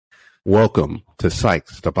Welcome to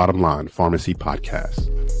Psych's The Bottom Line Pharmacy Podcast,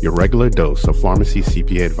 your regular dose of pharmacy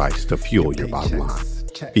CPA advice to fuel your bottom line,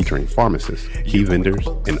 featuring pharmacists, key vendors,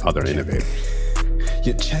 and other innovators.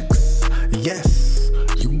 Your checks, yes,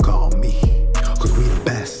 you can call me, because we the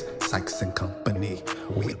best, Sykes and Company,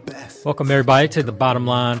 we the best. Welcome everybody to the Bottom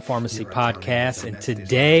Line Pharmacy Podcast, and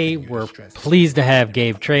today we're pleased to have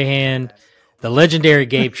Gabe Trahan, the legendary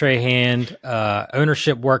Gabe Trahan,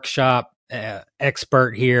 ownership workshop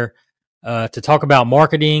expert here, to talk about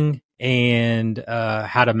marketing and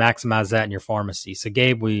how to maximize that in your pharmacy. So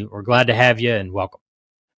Gabe, we're glad to have you and welcome.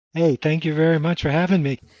 Hey, thank you very much for having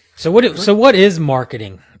me. So what is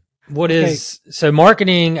marketing? So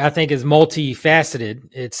marketing, I think, is multifaceted.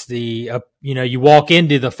 It's the, you walk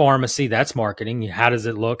into the pharmacy, that's marketing. How does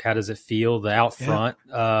it look? How does it feel? The out front,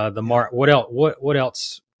 what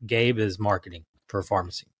else, Gabe, is marketing for a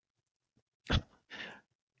pharmacy?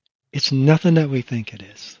 It's nothing that we think it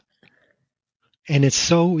is. And it's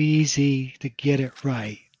so easy to get it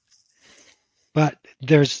right. But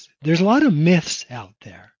there's a lot of myths out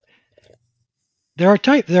there. There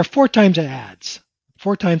are 4 types of ads,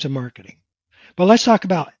 4 types of marketing. But let's talk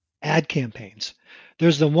about ad campaigns.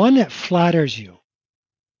 There's the one that flatters you.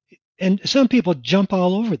 And some people jump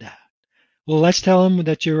all over that. Well, let's tell them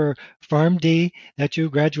that you're PharmD, that you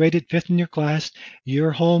graduated 5th in your class,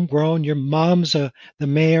 you're homegrown, your mom's the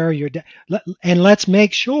mayor, and let's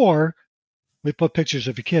make sure we put pictures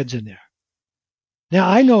of your kids in there. Now,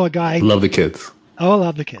 I know a guy. Love the kids. Oh,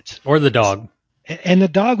 love the kids. Or the dog. And the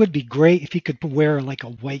dog would be great if he could wear like a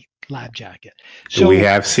white lab jacket. So we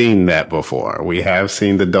have seen that before. We have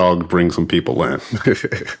seen the dog bring some people in.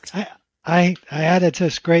 I had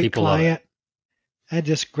this great client. I had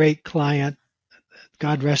this great client,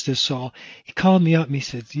 God rest his soul. He called me up and he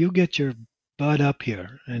said, "You get your butt up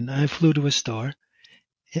here." And I flew to his store,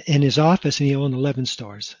 in his office, and he owned 11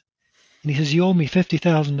 stores. And he says, "You owe me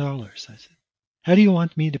 $50,000. I said, "How do you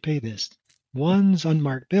want me to pay this? One's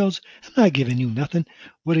unmarked bills. I'm not giving you nothing.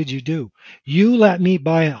 What did you do? You let me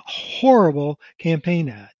buy a horrible campaign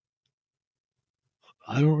ad.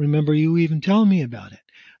 I don't remember you even telling me about it."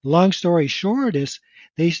 Long story short is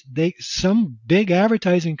some big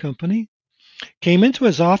advertising company came into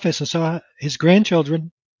his office and saw his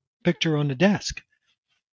grandchildren picture on the desk.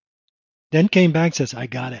 Then came back and says, "I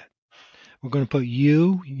got it. We're going to put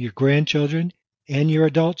you, your grandchildren, and your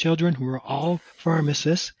adult children, who are all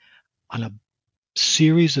pharmacists, on a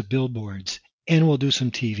series of billboards, and we'll do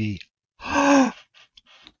some TV."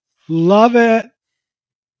 Love it.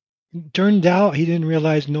 Turned out he didn't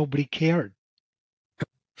realize nobody cared.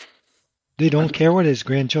 They don't care what his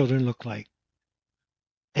grandchildren look like.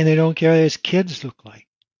 And they don't care what his kids look like.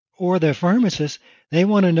 Or their pharmacists, they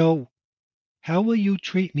want to know, how will you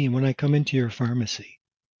treat me when I come into your pharmacy?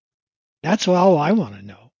 That's all I want to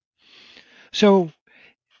know. So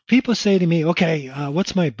people say to me, "Okay,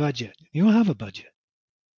 what's my budget?" You don't have a budget.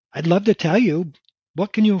 I'd love to tell you,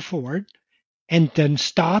 what can you afford? And then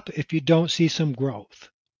stop if you don't see some growth.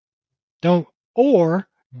 Don't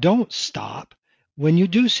stop when you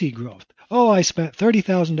do see growth. "Oh, I spent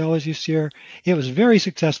 $30,000 this year. It was very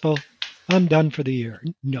successful. I'm done for the year."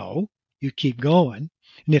 No, you keep going.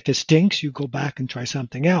 And if it stinks, you go back and try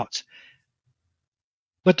something else.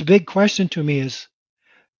 But the big question to me is,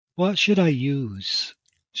 what should I use?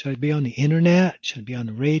 Should I be on the internet? Should I be on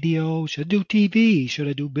the radio? Should I do TV? Should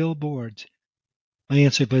I do billboards? My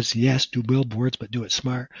answer was yes, do billboards, but do it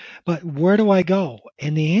smart. But where do I go?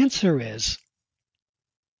 And the answer is,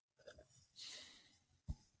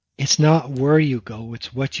 it's not where you go,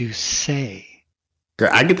 it's what you say.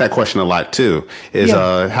 I get that question a lot too.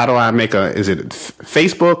 How do I make is it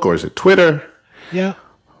Facebook or is it Twitter? Yeah.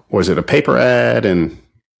 Or is it a paper ad and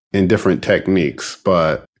different techniques?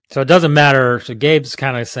 But so it doesn't matter. So Gabe's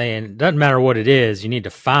kind of saying it doesn't matter what it is. You need to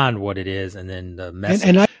find what it is and then the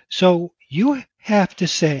message. So you have to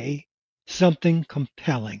say something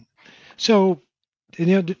compelling. So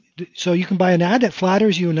you can buy an ad that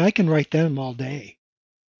flatters you, and I can write them all day.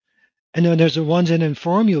 And then there's the ones that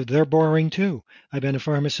inform you. They're boring too. I've been a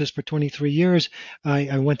pharmacist for 23 years.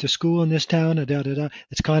 I went to school in this town.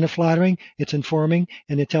 It's kind of flattering. It's informing.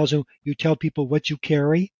 And it tells you tell people what you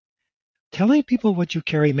carry. Telling people what you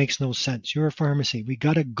carry makes no sense. You're a pharmacy. We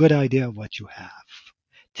got a good idea of what you have.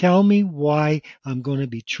 Tell me why I'm going to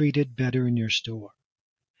be treated better in your store.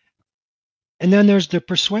 And then there's the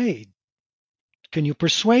persuade. Can you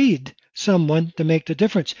persuade someone to make the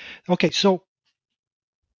difference? Okay, so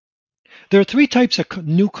there are 3 types of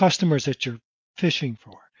new customers that you're fishing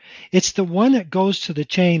for. It's the one that goes to the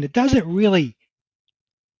chain that doesn't really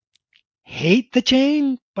hate the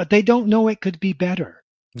chain, but they don't know it could be better.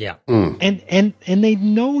 Yeah. And they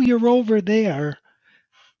know you're over there,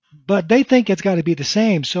 but they think it's got to be the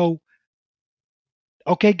same. So,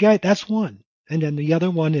 okay, guy, that's one. And then the other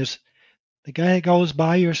one is the guy that goes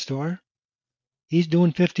by your store. He's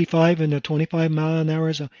doing 55 in a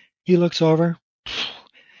 25-mile-an-hour zone. He looks over.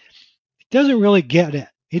 He doesn't really get it.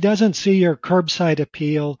 He doesn't see your curbside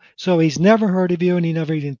appeal, so he's never heard of you and he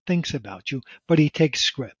never even thinks about you, but he takes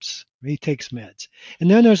scripts. He takes meds. And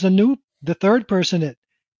then there's the third person that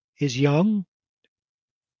is young.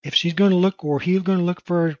 If she's going to look or he's going to look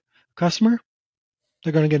for a customer,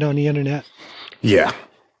 they're going to get on the internet. Yeah.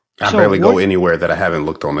 I barely go anywhere that I haven't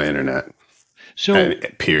looked on the internet. So,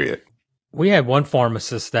 period. We had one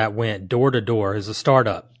pharmacist that went door to door as a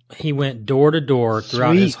startup. He went door to door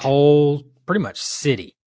throughout his whole pretty much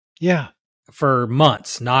city. Yeah. For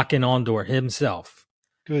months, knocking on door himself.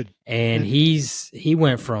 Good. And he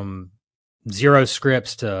went from 0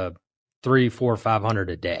 scripts to 300, 400, 500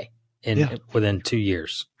 a day within 2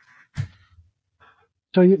 years.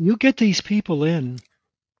 So you get these people in,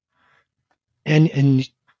 and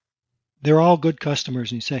they're all good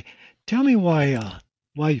customers, and you say, "Tell me why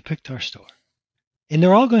you picked our store," and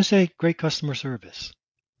they're all going to say, "Great customer service."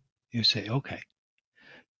 You say, "Okay,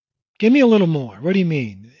 give me a little more. What do you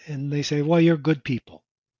mean?" And they say, "Well, you're good people."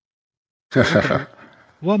 Okay.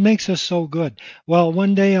 What makes us so good? Well,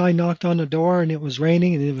 one day I knocked on the door and it was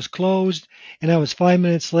raining and it was closed and I was 5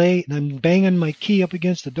 minutes late and I'm banging my key up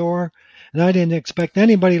against the door and I didn't expect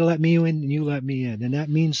anybody to let me in and you let me in. And that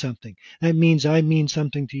means something. That means I mean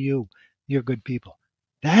something to you. You're good people.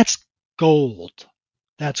 That's gold.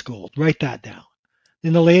 That's gold. Write that down.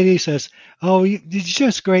 And the lady says, "Oh, it's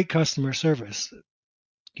just great customer service.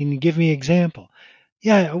 Can you give me an example?"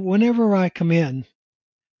 "Yeah, whenever I come in,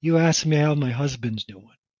 you ask me how my husband's doing.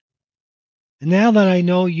 And now that I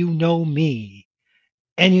know you know me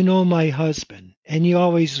and you know my husband and you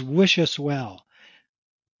always wish us well,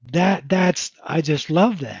 I just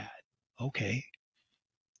love that." "Okay.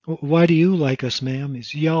 Why do you like us, ma'am?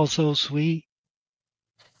 Is y'all so sweet?"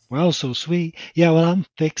 "We're all so sweet." "Yeah, well, I'm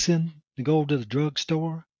fixing to go to the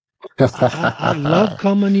drugstore. I love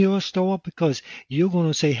coming to your store because you're going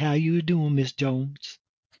to say, 'How you doing, Miss Jones?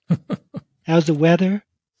 How's the weather?'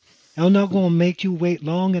 I'm not going to make you wait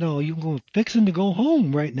long at all. You're going to fixing to go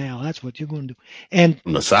home right now. That's what you're going to do." And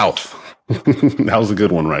from the South. That was a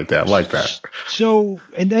good one right there. I like that. So,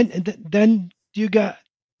 and then you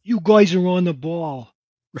guys are on the ball.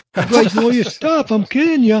 You guys know your stuff. I'm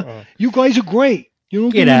kidding you. You guys are great. You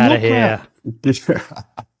don't get out of here.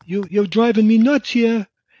 You're driving me nuts here.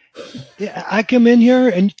 I come in here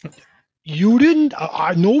and you didn't.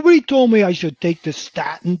 Nobody told me I should take the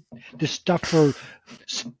statin, the stuff for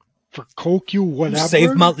coke,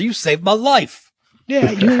 whatever. You saved my life.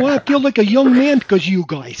 Yeah, you know what? I feel like a young man because you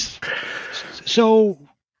guys. So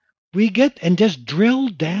we get and just drill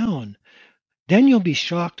down. Then you'll be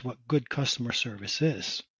shocked what good customer service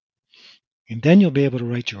is. And then you'll be able to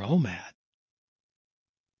write your own ad.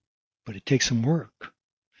 But it takes some work.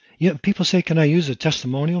 Yeah, people say, "Can I use a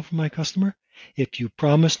testimonial from my customer?" If you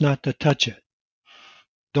promise not to touch it,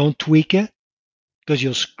 don't tweak it because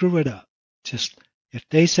you'll screw it up. Just if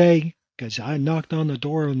they say, "Because I knocked on the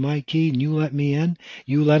door with my key and you let me in,"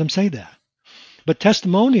 you let them say that. But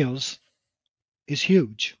testimonials is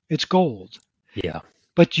huge. It's gold. Yeah.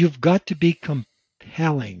 But you've got to be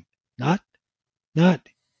compelling. Not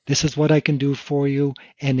this is what I can do for you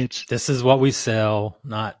and this is what we sell,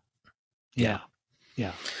 not Yeah.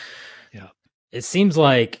 It seems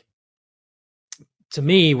like to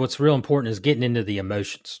me what's real important is getting into the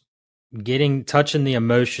emotions. Touching the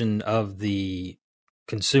emotion of the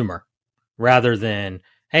consumer rather than,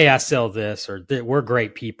 "Hey, I sell this," or "We're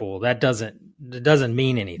great people." That doesn't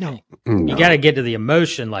mean anything. No. You got to get to the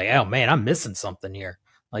emotion, like, "Oh man, I'm missing something here."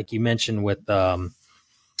 Like you mentioned with that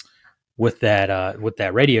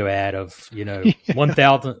radio ad of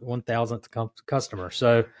 1,000th customer.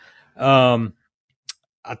 So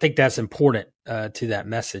I think that's important to that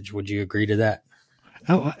message. Would you agree to that?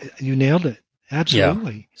 Oh, you nailed it.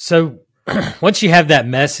 Absolutely. Yeah. So once you have that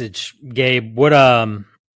message, Gabe,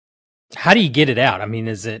 how do you get it out? I mean,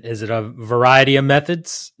 is it a variety of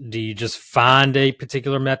methods? Do you just find a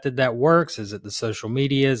particular method that works? Is it the social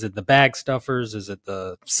media? Is it the bag stuffers? Is it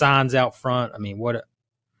the signs out front? I mean, what?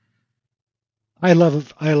 I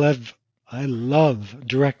love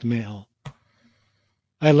direct mail.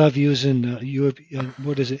 I love using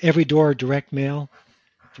what is it? Every door direct mail.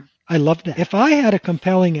 I love that. If I had a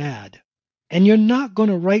compelling ad, and you're not going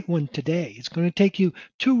to write one today, it's going to take you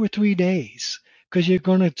 2 or 3 days because you're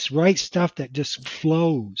going to write stuff that just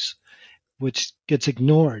flows, which gets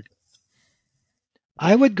ignored.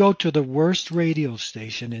 I would go to the worst radio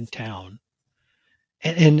station in town.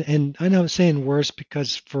 And I'm not saying worst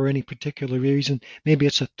because for any particular reason, maybe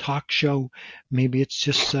it's a talk show, maybe it's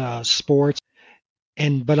just sports,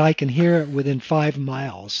 but I can hear it within 5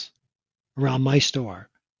 miles around my store,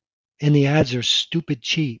 and the ads are stupid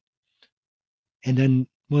cheap. And then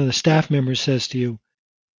one of the staff members says to you,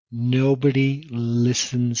 nobody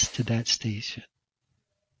listens to that station.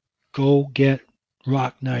 Go get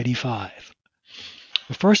Rock 95.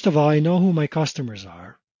 Well, first of all, I know who my customers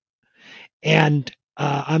are, and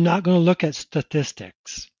I'm not going to look at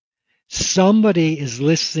statistics. Somebody is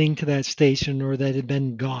listening to that station or that had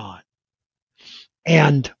been gone.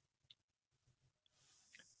 And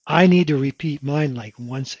I need to repeat mine like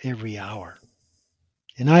once every hour.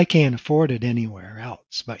 And I can't afford it anywhere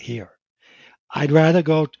else but here. I'd rather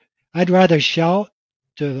shout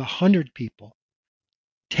to 100 people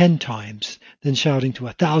 10 times than shouting to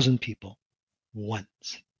 1,000 people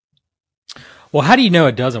once. Well, how do you know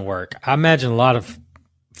it doesn't work? I imagine a lot of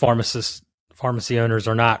pharmacy owners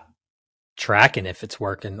are not tracking if it's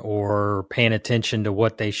working or paying attention to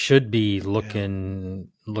what they should be looking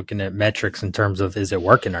at metrics in terms of is it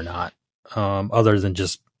working or not, other than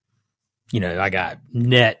just, I got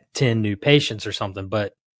net 10 new patients or something.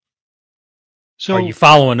 But so are you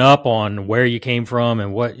following up on where you came from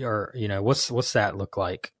and what's that look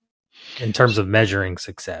like in terms of measuring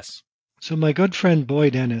success? So my good friend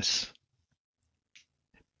Boyd Ennis,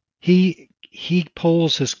 he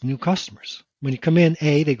polls his new customers. When you come in,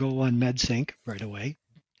 A, they go on MedSync right away.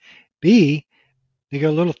 B, they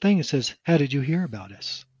get a little thing that says, how did you hear about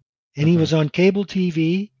us? And he was on cable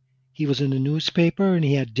TV, he was in the newspaper, and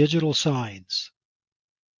he had digital signs.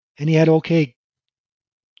 And he had okay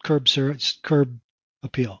curb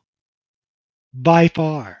appeal. By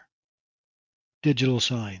far, digital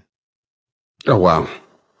sign. Oh, wow.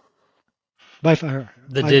 By far.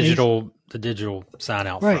 The digital sign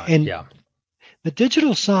out right, front. And yeah. The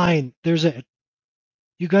digital sign,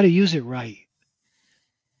 you got to use it right.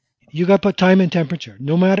 You got to put time and temperature.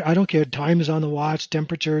 No matter, I don't care. Time is on the watch,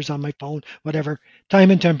 temperature is on my phone, whatever. Time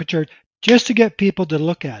and temperature, just to get people to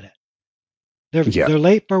look at it. They're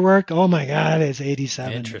late for work. Oh my God, it's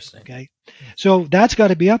 87. Interesting. Okay, so that's got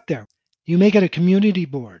to be up there. You make it a community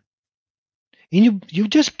board, and you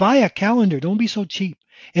just buy a calendar. Don't be so cheap.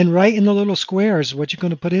 And write in the little squares what you're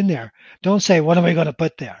going to put in there. Don't say, what am I going to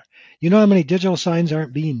put there? You know how many digital signs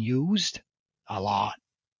aren't being used? A lot.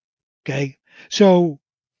 Okay? So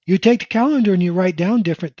you take the calendar and you write down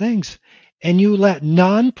different things, and you let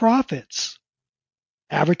nonprofits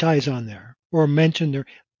advertise on there or mention their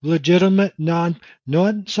legitimate not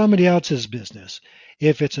somebody else's business.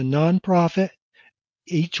 If it's a nonprofit,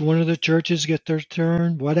 each one of the churches get their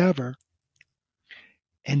turn, whatever.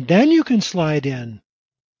 And then you can slide in,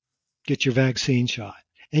 get your vaccine shot,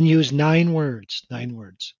 and use 9 words. 9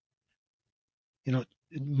 words.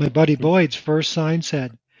 My buddy Boyd's first sign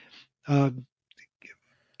said,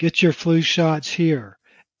 get your flu shots here.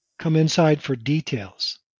 Come inside for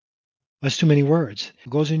details. That's too many words. It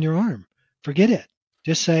goes in your arm. Forget it.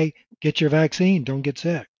 Just say, get your vaccine. Don't get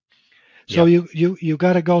sick. So you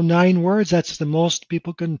got to go 9 words. That's the most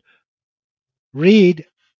people can read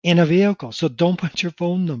in a vehicle. So don't put your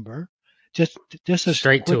phone number. Just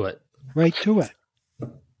straight to it. Right to it.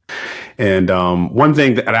 And one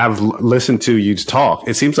thing that I've listened to you talk,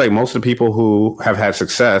 it seems like most of the people who have had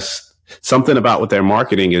success, something about what they're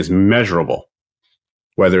marketing is measurable,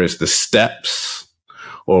 whether it's the steps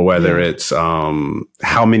or whether it's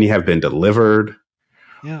how many have been delivered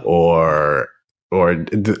or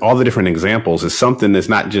all the different examples is something that's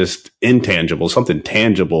not just intangible, something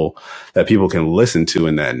tangible that people can listen to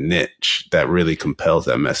in that niche that really compels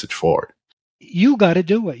that message forward. You got to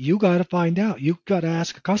do it. You got to find out. You got to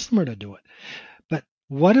ask a customer to do it. But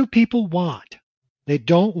what do people want? They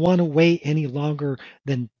don't want to wait any longer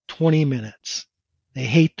than 20 minutes. They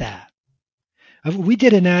hate that. We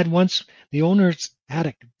did an ad once. The owners had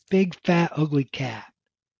a big, fat, ugly cat.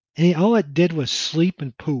 And all it did was sleep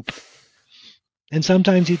and poop. And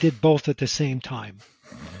sometimes he did both at the same time.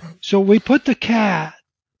 So we put the cat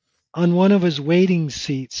on one of his waiting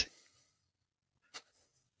seats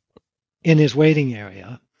in his waiting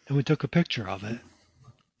area, and we took a picture of it,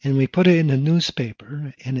 and we put it in the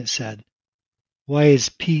newspaper, and it said, why is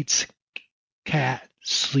Pete's cat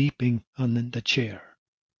sleeping on the chair?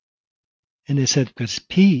 And it said, because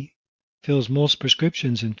Pete fills most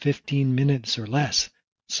prescriptions in 15 minutes or less.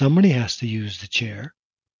 Somebody has to use the chair.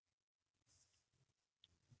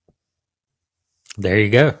 There you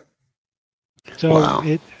go. So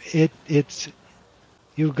it's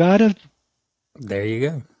you gotta. There you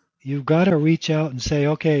go. You've got to reach out and say,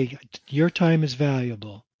 okay, your time is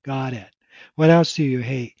valuable. Got it. What else do you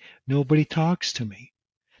hate? Nobody talks to me.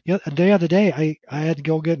 The other day, I had to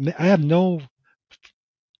go I have no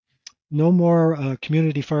more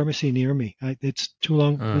community pharmacy near me. It's too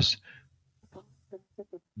long. It's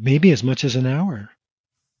maybe as much as an hour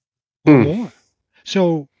or more.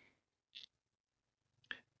 So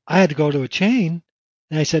I had to go to a chain,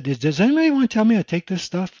 and I said, does anybody want to tell me how to take this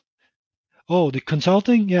stuff? Oh, the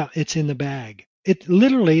consulting? Yeah, it's in the bag. It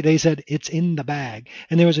literally, they said, it's in the bag.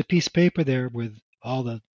 And there was a piece of paper there with all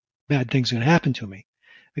the bad things going to happen to me.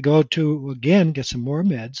 I go to, again, get some more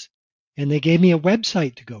meds, and they gave me a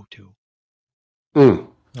website to go to. Oh.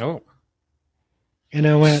 And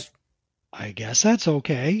I went, I guess that's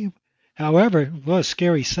okay. However, it was a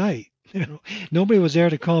scary sight. Nobody was there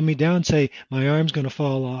to calm me down, say my arm's going to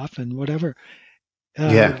fall off and whatever.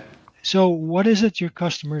 So what is it your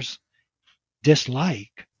customers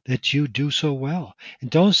dislike that you do so well? And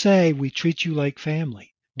don't say we treat you like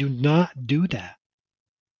family. Do not do that.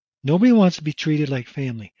 Nobody wants to be treated like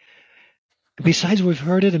family. Besides, we've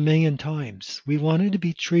heard it a million times. We wanted to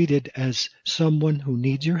be treated as someone who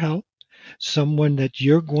needs your help, someone that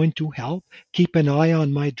you're going to help. Keep an eye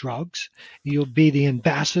on my drugs. You'll be the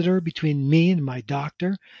ambassador between me and my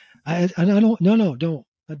doctor. I don't.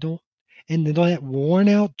 And that worn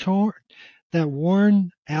out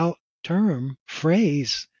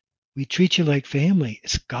phrase, we treat you like family,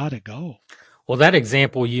 it's got to go. Well, that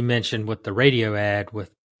example you mentioned with the radio ad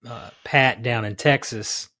with Pat down in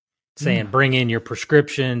Texas saying, bring in your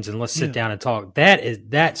prescriptions and let's sit down and talk.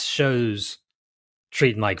 That shows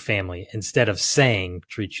treating like family instead of saying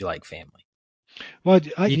treat you like family. Well,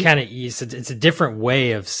 it's a different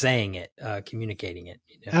way of saying it, communicating it.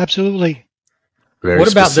 Absolutely.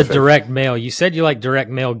 What about the direct mail? You said you like direct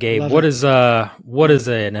mail, Gabe. What is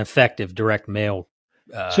an effective direct mail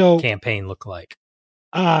campaign look like?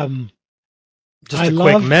 Just a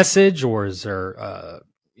quick message, or is there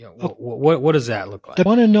what does that look like? I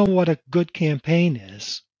want to know what a good campaign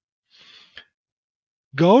is.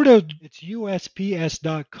 Go to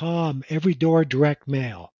USPS.com. Every door direct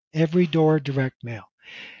mail. Every door direct mail.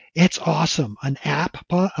 It's awesome. An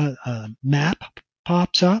map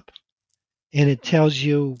pops up. And it tells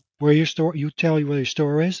you where your store. You tell you where your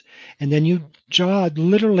store is, and then you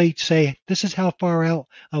literally say, "This is how far out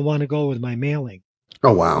I want to go with my mailing."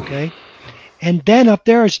 Oh wow! Okay, and then up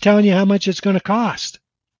there it's telling you how much it's going to cost.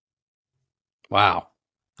 Wow,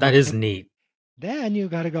 that is neat. Then you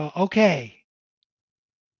got to go. Okay,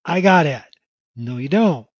 I got it. No, you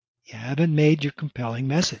don't. You haven't made your compelling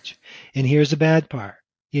message. And here's the bad part: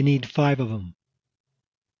 you need 5 of them.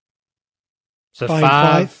 So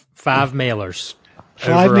five mailers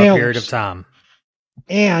over a period of time.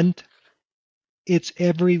 And it's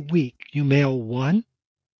every week. You mail one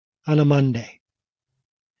on a Monday.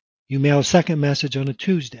 You mail a second message on a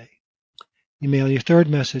Tuesday. You mail your third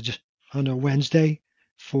message on a Wednesday,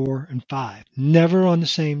 4 and 5. Never on the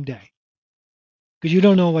same day. Because you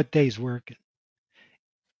don't know what day's working.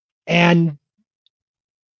 And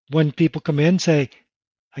when people come in, say,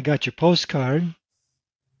 I got your postcard.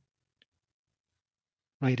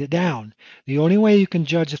 Write it down. The only way you can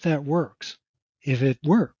judge if that works, if it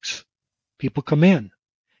works, people come in.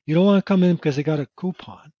 You don't want to come in because they got a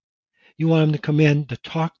coupon. You want them to come in to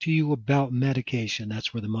talk to you about medication.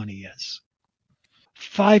 That's where the money is.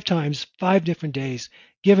 5 times, 5 different days.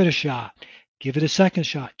 Give it a shot. Give it a second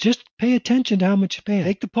shot. Just pay attention to how much you're paying.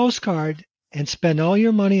 Take the postcard and spend all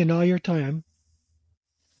your money and all your time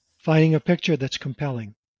finding a picture that's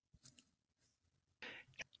compelling.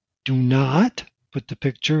 Do not put the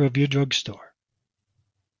picture of your drugstore.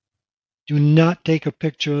 Do not take a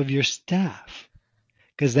picture of your staff,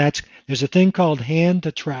 because there's a thing called hand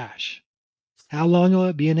to trash. How long will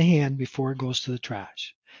it be in the hand before it goes to the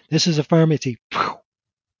trash? This is a pharmacy,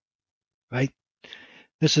 right?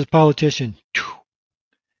 This is a politician.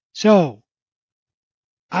 So,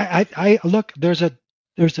 I look. There's a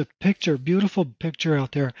picture, beautiful picture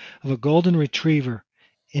out there of a golden retriever.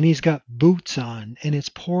 And he's got boots on, and it's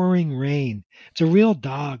pouring rain. It's a real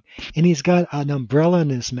dog, and he's got an umbrella in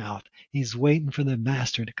his mouth. He's waiting for the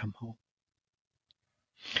master to come home.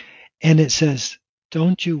 And it says,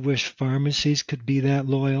 don't you wish pharmacies could be that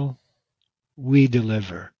loyal? We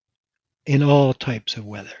deliver in all types of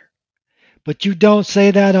weather. But you don't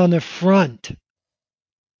say that on the front.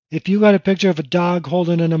 If you got a picture of a dog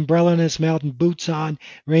holding an umbrella in his mouth and boots on,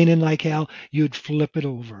 raining like hell, you'd flip it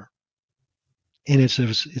over. And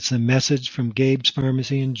it's a message from Gabe's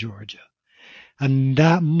Pharmacy in Georgia. I'm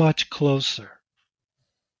that much closer.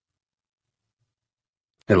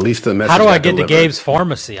 At least the message. How do I get to Gabe's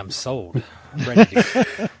Pharmacy? I'm sold. I'm ready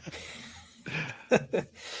to go.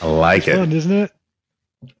 I like it. Fun, isn't it?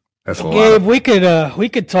 That's a lot. Gabe, we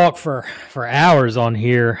could talk for hours on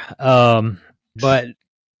here. But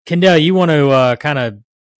Kendall, you want to kind of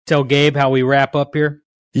tell Gabe how we wrap up here?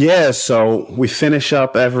 Yeah, so we finish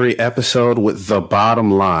up every episode with the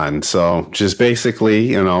bottom line. So just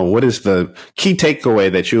basically, what is the key takeaway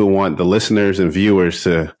that you want the listeners and viewers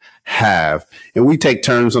to have? And we take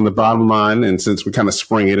turns on the bottom line. And since we kind of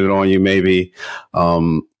springing it on you, maybe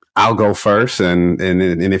I'll go first. And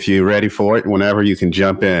if you're ready for it, whenever you can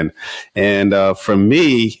jump in. And for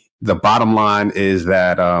me, the bottom line is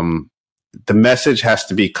that the message has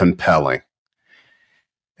to be compelling.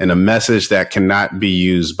 And a message that cannot be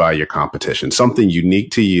used by your competition, something unique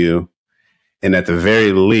to you. And at the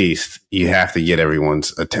very least, you have to get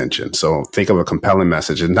everyone's attention. So think of a compelling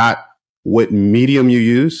message, and not what medium you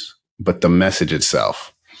use, but the message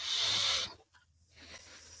itself.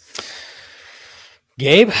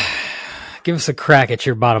 Gabe, give us a crack at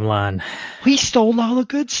your bottom line. We stole all the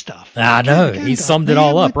good stuff. I know. He summed it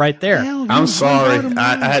all up right there. I'm sorry.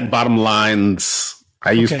 I had bottom lines.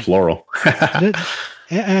 I used plural.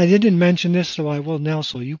 I didn't mention this, so I will now,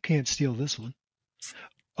 so you can't steal this one.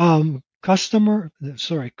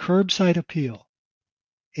 Curbside appeal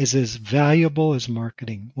is as valuable as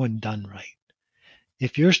marketing when done right.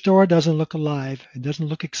 If your store doesn't look alive, it doesn't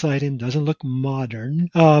look exciting, doesn't look modern,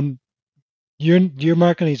 your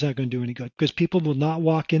marketing is not going to do any good, because people will not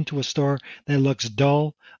walk into a store that looks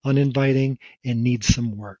dull, uninviting, and needs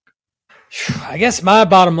some work. I guess my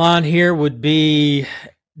bottom line here would be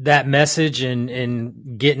that message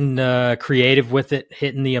and getting creative with it,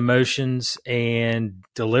 hitting the emotions and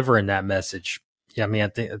delivering that message. Yeah, I mean, I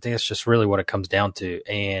think that's just really what it comes down to,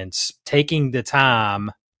 and taking the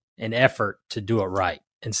time and effort to do it right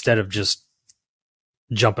instead of just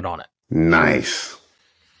jumping on it. Nice.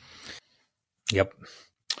 Yep.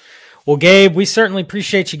 Well, Gabe, we certainly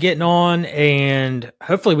appreciate you getting on, and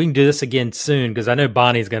hopefully we can do this again soon, because I know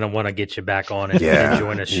Bonnie's going to want to get you back on and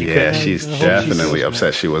join us. She's definitely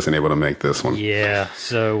upset she wasn't able to make this one. Yeah.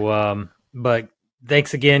 So, but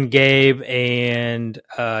thanks again, Gabe, and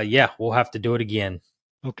we'll have to do it again.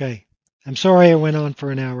 Okay. I'm sorry I went on for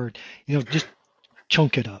an hour. Just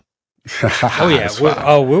chunk it up. Oh yeah.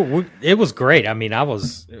 It was great. I mean,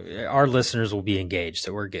 our listeners will be engaged,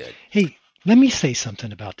 so we're good. Hey, let me say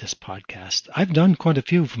something about this podcast. I've done quite a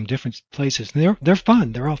few from different places, and they're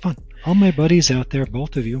fun. They're all fun. All my buddies out there,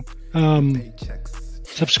 both of you,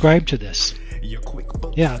 subscribe to this.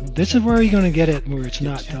 Yeah, this is where you're going to get it, where it's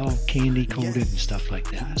not all candy coated and stuff like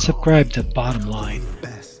that. Subscribe to Bottom Line.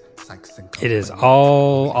 It is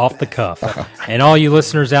all off the cuff. And all you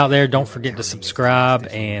listeners out there, don't forget to subscribe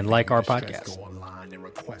and like our podcast.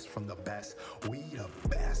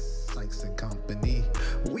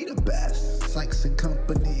 We the best, Sykes and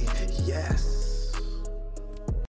Company, yes.